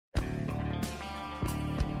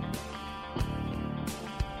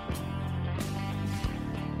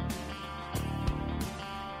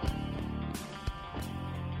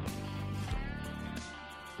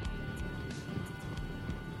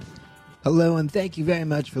Hello, and thank you very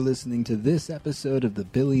much for listening to this episode of the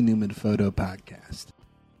Billy Newman Photo Podcast.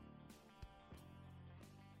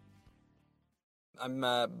 I'm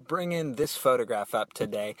bringing this photograph up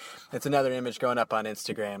today. It's another image going up on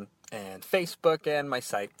Instagram and Facebook and my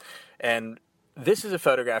site. And this is a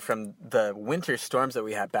photograph from the winter storms that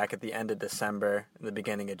we had back at the end of December and the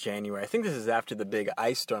beginning of January. I think this is after the big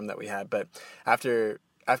ice storm that we had, but after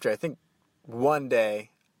I think one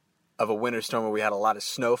day of a winter storm where we had a lot of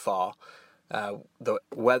snowfall, the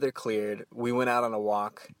weather cleared. We went out on a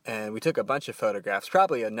walk and we took a bunch of photographs.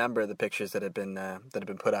 Probably a number of the pictures that have been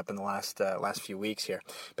put up in the last few weeks here.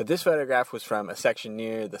 But this photograph was from a section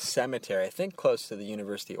near the cemetery, I think close to the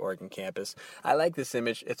University of Oregon campus. I like this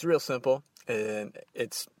image. It's real simple and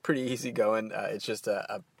it's pretty easy going. It's just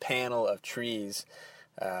a panel of trees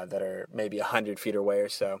that are maybe 100 feet away or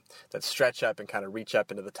so that stretch up and kind of reach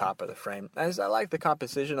up into the top of the frame. I like the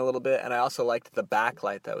composition a little bit, and I also liked the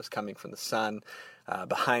backlight that was coming from the sun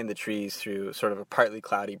behind the trees through sort of a partly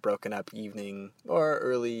cloudy, broken up evening or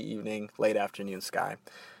early evening, late afternoon sky.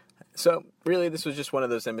 So really this was just one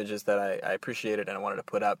of those images that I appreciated and I wanted to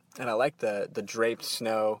put up. And I like the draped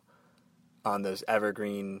snow on those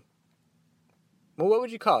evergreen, well, what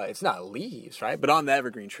would you call it? It's not leaves, right? But on the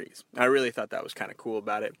evergreen trees. I really thought that was kind of cool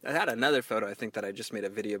about it. I had another photo, I think, that I just made a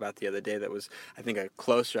video about the other day that was, I think, a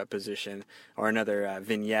closer up position or another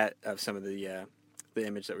vignette of some of the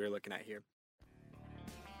image that we were looking at here.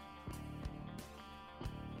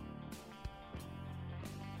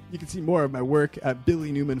 You can see more of my work at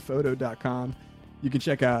billynewmanphoto.com. You can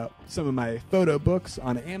check out some of my photo books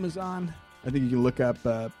on Amazon. I think you can look up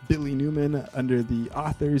Billy Newman under the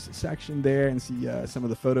authors section there and see some of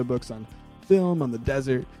the photo books on film, on the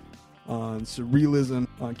desert, on surrealism,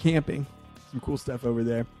 on camping. Some cool stuff over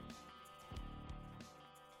there.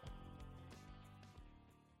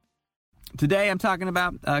 Today I'm talking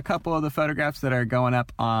about a couple of the photographs that are going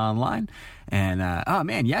up online. And,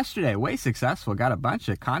 yesterday, way successful. Got a bunch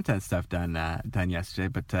of content stuff done yesterday,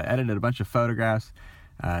 but edited a bunch of photographs.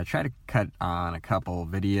 Try to cut on a couple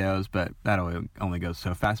videos, but that only goes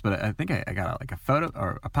so fast. But I think I got a photo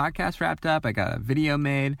or a podcast wrapped up. I got a video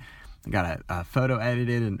made. I got a photo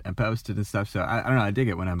edited and posted and stuff. So I don't know. I dig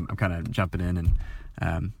it when I'm kind of jumping in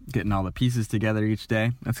and getting all the pieces together each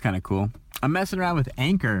day. That's kind of cool. I'm messing around with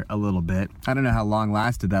Anchor a little bit. I don't know how long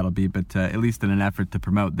lasted that'll be, but at least in an effort to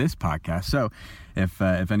promote this podcast. So if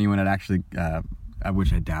anyone had actually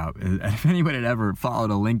which I doubt. If anyone had ever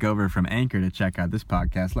followed a link over from Anchor to check out this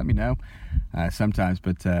podcast, let me know sometimes.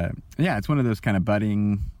 But it's one of those kind of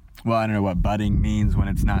budding, well, I don't know what budding means when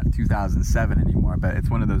it's not 2007 anymore, but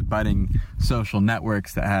it's one of those budding social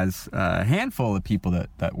networks that has a handful of people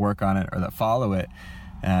that work on it or that follow it.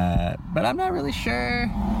 But I'm not really sure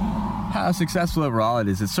how successful overall it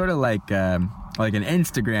is. It's sort of like an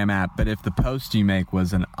Instagram app, but if the post you make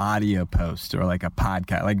was an audio post or like a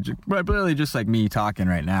podcast, like literally just like me talking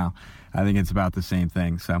right now, I think it's about the same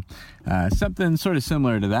thing. So something sort of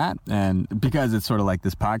similar to that. And because it's sort of like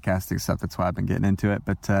this podcasting stuff, that's why I've been getting into it.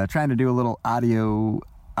 But trying to do a little audio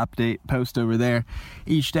update post over there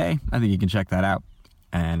each day. I think you can check that out.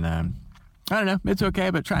 And I don't know, it's okay,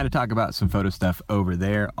 but trying to talk about some photo stuff over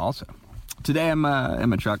there also. Today I'm in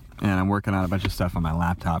my truck and I'm working on a bunch of stuff on my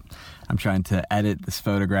laptop. I'm trying to edit this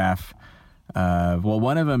photograph.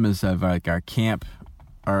 One of them is of like our camp,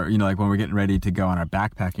 or like when we're getting ready to go on our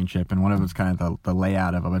backpacking trip, and one of them is kind of the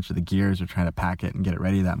layout of a bunch of the gears. We're trying to pack it and get it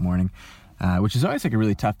ready that morning, which is always like a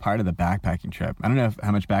really tough part of the backpacking trip. I don't know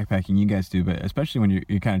how much backpacking you guys do, but especially when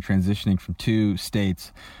you're kind of transitioning from two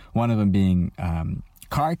states, one of them being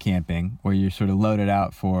car camping, where you're sort of loaded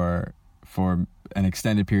out for an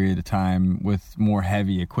extended period of time with more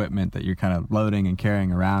heavy equipment that you're kind of loading and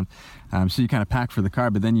carrying around. So you kind of pack for the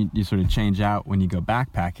car, but then you sort of change out when you go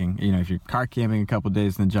backpacking. If you're car camping a couple of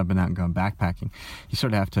days and then jumping out and going backpacking, you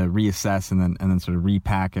sort of have to reassess and then sort of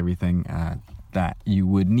repack everything that you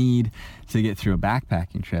would need to get through a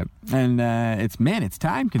backpacking trip. And it's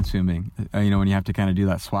time consuming, when you have to kind of do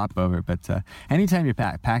that swap over. But anytime you're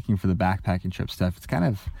packing for the backpacking trip stuff, it's kind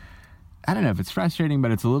of, I don't know if it's frustrating,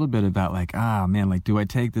 but it's a little bit about like, oh man, like, do I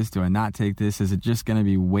take this? Do I not take this? Is it just going to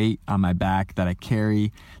be weight on my back that I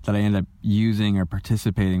carry, that I end up using or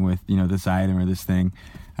participating with, this item or this thing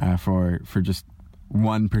for just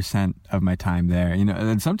 1% of my time there?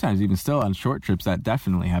 And sometimes even still on short trips that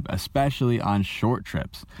definitely happen, especially on short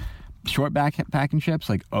trips. Short backpacking trips,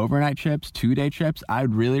 like overnight trips, 2-day trips, I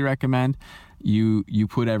would really recommend you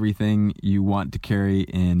put everything you want to carry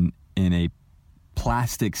in a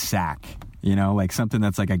plastic sack, like something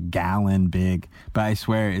that's like a gallon big. But I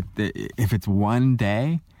swear, if it's one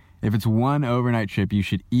day, if it's one overnight trip, you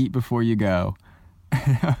should eat before you go.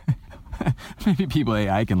 maybe people hate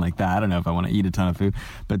hiking like that. I don't know if I want to eat a ton of food,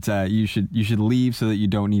 but you should leave so that you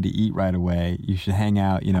don't need to eat right away. You should hang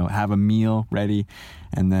out, have a meal ready,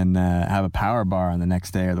 and then have a power bar on the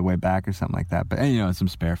next day or the way back or something like that. But and some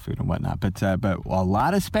spare food and whatnot. But a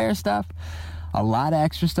lot of spare stuff, a lot of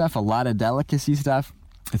extra stuff, a lot of delicacy stuff.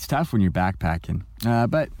 It's tough when you're backpacking,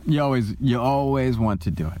 but you always want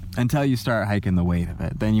to do it until you start hiking the weight of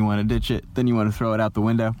it. Then you want to ditch it. Then you want to throw it out the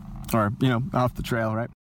window, or off the trail, right?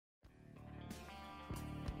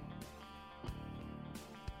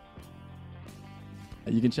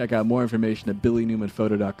 You can check out more information at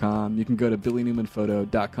billynewmanphoto.com. You can go to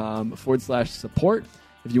billynewmanphoto.com/support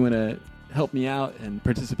if you want to help me out and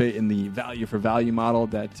participate in the value for value model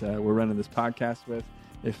that we're running this podcast with.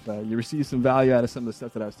 If you receive some value out of some of the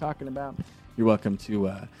stuff that I was talking about, you're welcome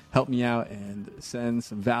to help me out and send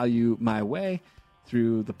some value my way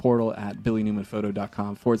through the portal at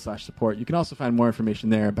billynewmanphoto.com/support. You can also find more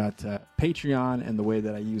information there about Patreon and the way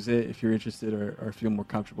that I use it if you're interested or feel more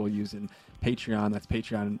comfortable using Patreon. That's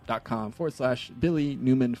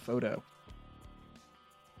patreon.com/BillyNewmanPhoto.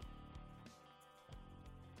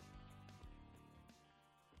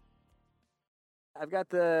 I've got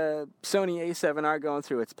the Sony A7R going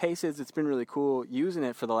through its paces. It's been really cool using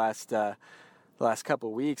it for the last couple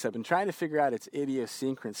of weeks. I've been trying to figure out its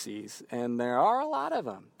idiosyncrasies, and there are a lot of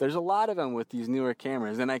them. There's a lot of them with these newer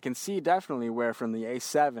cameras, and I can see definitely where from the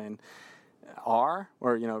A7R,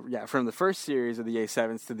 from the first series of the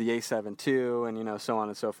A7s to the A7 II, and so on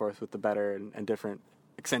and so forth with the better and different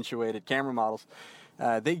accentuated camera models,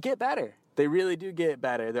 they get better. They really do get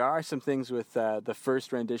better. There are some things with the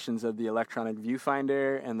first renditions of the electronic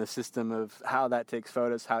viewfinder and the system of how that takes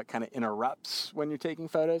photos, how it kind of interrupts when you're taking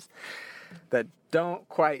photos, that don't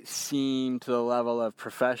quite seem to the level of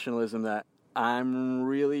professionalism that I'm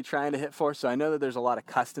really trying to hit for. So I know that there's a lot of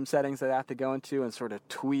custom settings that I have to go into and sort of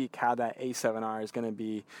tweak how that A7R is going to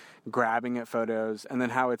be grabbing at photos, and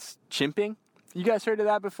then how it's chimping. You guys heard of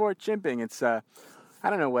that before? Chimping. It's I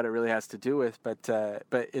don't know what it really has to do with, but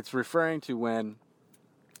it's referring to when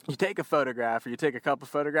you take a photograph, or you take a couple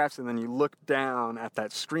photographs, and then you look down at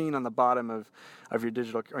that screen on the bottom of your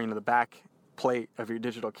digital, or the back plate of your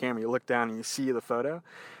digital camera. You look down and you see the photo,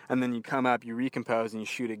 and then you come up, you recompose, and you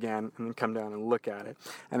shoot again, and then come down and look at it.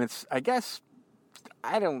 And it's, I guess,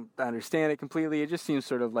 I don't understand it completely. It just seems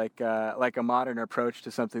sort of like a modern approach to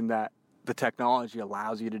something that the technology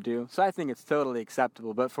allows you to do. So I think it's totally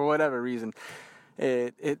acceptable, but for whatever reason,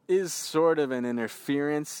 it is sort of an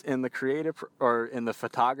interference in the creative or in the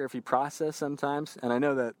photography process sometimes. And I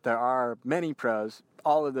know that there are many pros,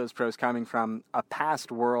 all of those pros coming from a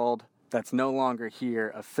past world that's no longer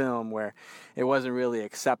here, a film where it wasn't really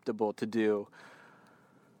acceptable to do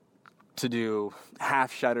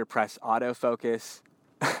half shutter press autofocus.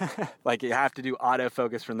 Like you have to do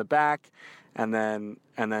autofocus from the back, and then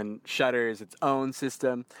shutter is its own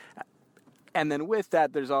system. And then with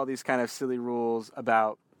that, there's all these kind of silly rules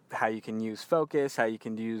about how you can use focus, how you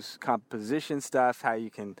can use composition stuff, how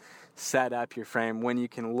you can set up your frame, when you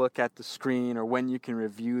can look at the screen, or when you can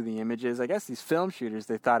review the images. I guess these film shooters,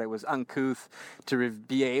 they thought it was uncouth to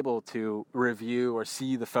be able to review or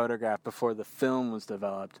see the photograph before the film was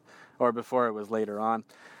developed, or before it was later on.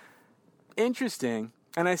 Interesting.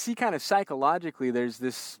 And I see kind of psychologically there is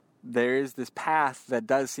this path that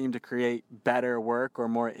does seem to create better work or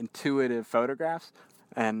more intuitive photographs.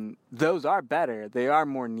 And those are better. They are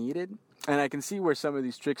more needed. And I can see where some of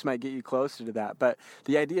these tricks might get you closer to that. But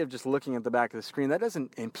the idea of just looking at the back of the screen, that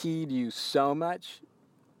doesn't impede you so much.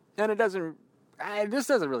 And it just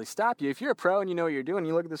doesn't really stop you. If you're a pro and you know what you're doing,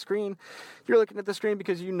 you look at the screen, you're looking at the screen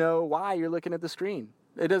because you know why you're looking at the screen.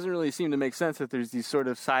 It doesn't really seem to make sense that there's these sort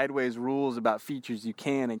of sideways rules about features you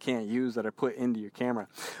can and can't use that are put into your camera.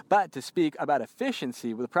 But to speak about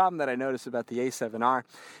efficiency, the problem that I notice about the A7R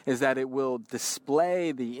is that it will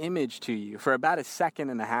display the image to you for about 1.5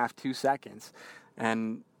 seconds, 2 seconds.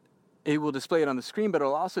 And it will display it on the screen, but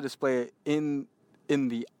it'll also display it in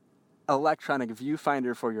the electronic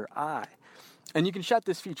viewfinder for your eye. And you can shut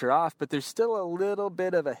this feature off, but there's still a little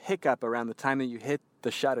bit of a hiccup around the time that you hit the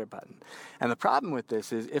shutter button. And the problem with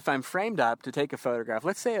this is if I'm framed up to take a photograph,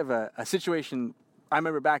 let's say of a situation, I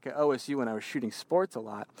remember back at OSU when I was shooting sports a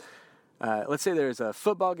lot. Let's say there's a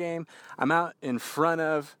football game. I'm out in front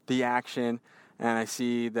of the action, and I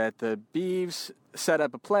see that the Beavs set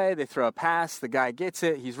up a play. They throw a pass. The guy gets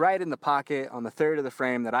it. He's right in the pocket on the third of the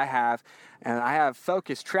frame that I have, and I have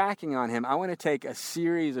focus tracking on him. I want to take a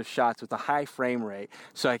series of shots with a high frame rate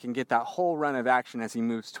so I can get that whole run of action as he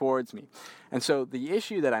moves towards me. And so the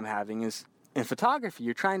issue that I'm having is, in photography,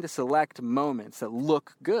 you're trying to select moments that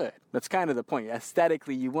look good. That's kind of the point.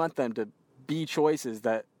 Aesthetically, you want them to be choices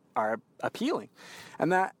that are appealing.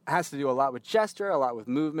 And that has to do a lot with gesture, a lot with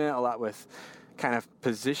movement, a lot with kind of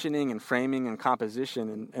positioning and framing and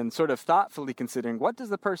composition, and sort of thoughtfully considering, what does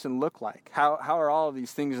the person look like? How are all of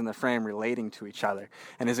these things in the frame relating to each other?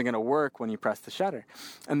 And is it going to work when you press the shutter?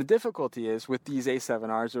 And the difficulty is with these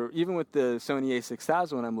A7Rs, or even with the Sony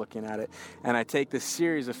a6000 when I'm looking at it, and I take this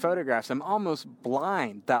series of photographs, I'm almost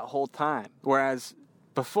blind that whole time. Whereas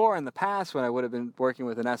before, in the past, when I would have been working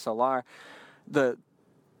with an SLR,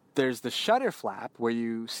 there's the shutter flap where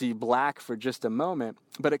you see black for just a moment,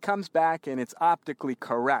 but it comes back and it's optically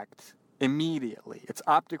correct immediately. It's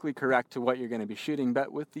optically correct to what you're going to be shooting.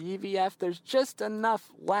 But with the EVF, there's just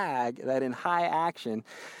enough lag that in high action,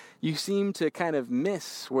 you seem to kind of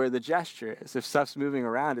miss where the gesture is. If stuff's moving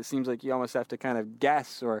around, it seems like you almost have to kind of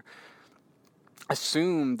guess or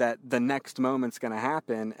assume that the next moment's going to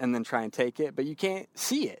happen and then try and take it, but you can't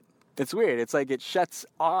see it. It's weird. It's like it shuts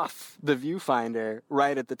off the viewfinder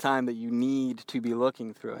right at the time that you need to be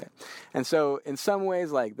looking through it. And so in some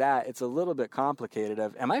ways like that, it's a little bit complicated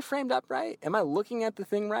of, am I framed up right? Am I looking at the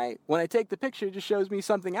thing right? When I take the picture, it just shows me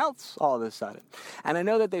something else all of a sudden. And I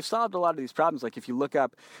know that they've solved a lot of these problems. Like if you look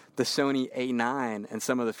up the Sony A9 and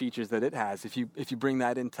some of the features that it has, if you bring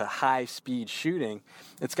that into high-speed shooting,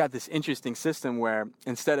 it's got this interesting system where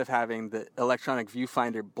instead of having the electronic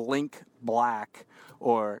viewfinder blink black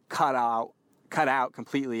or cut out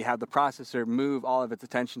completely, have the processor move all of its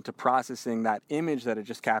attention to processing that image that it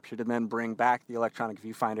just captured and then bring back the electronic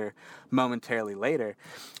viewfinder momentarily later.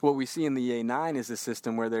 What we see in the A9 is a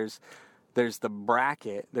system where there's the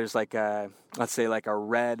bracket, there's like let's say like a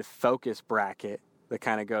red focus bracket that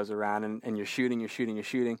kind of goes around and you're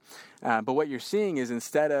shooting. But what you're seeing is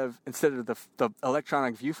instead of the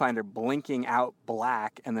electronic viewfinder blinking out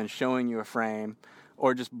black and then showing you a frame,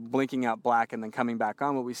 or just blinking out black and then coming back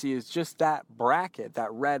on, what we see is just that bracket,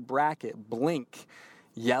 that red bracket, blink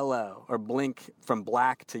yellow, or blink from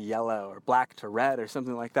black to yellow, or black to red, or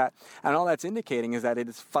something like that. And all that's indicating is that it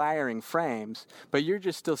is firing frames, but you're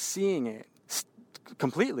just still seeing it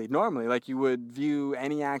completely, normally, like you would view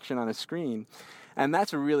any action on a screen. And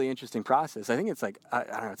that's a really interesting process. I think it's like, I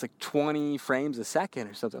don't know, it's like 20 frames a second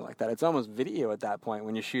or something like that. It's almost video at that point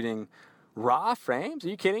when you're shooting raw frames? Are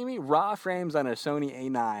you kidding me? Raw frames on a Sony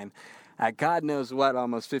A9 at God knows what,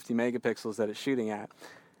 almost 50 megapixels that it's shooting at.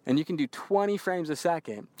 And you can do 20 frames a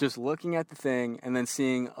second just looking at the thing and then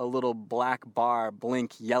seeing a little black bar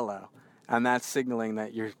blink yellow. And that's signaling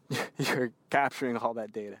that you're capturing all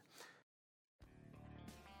that data.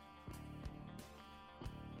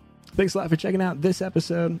 Thanks a lot for checking out this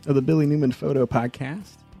episode of the Billy Newman Photo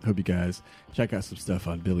Podcast. Hope you guys check out some stuff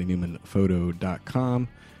on billynewmanphoto.com.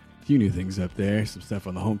 A few new things up there, some stuff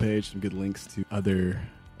on the homepage, some good links to other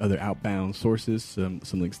outbound sources, some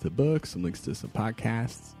links to books, some links to some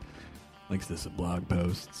podcasts, links to some blog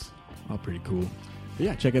posts, all pretty cool. But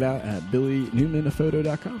yeah, check it out at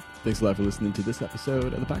billynewmanphoto.com. Thanks a lot for listening to this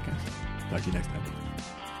episode of the podcast. Talk to you next time.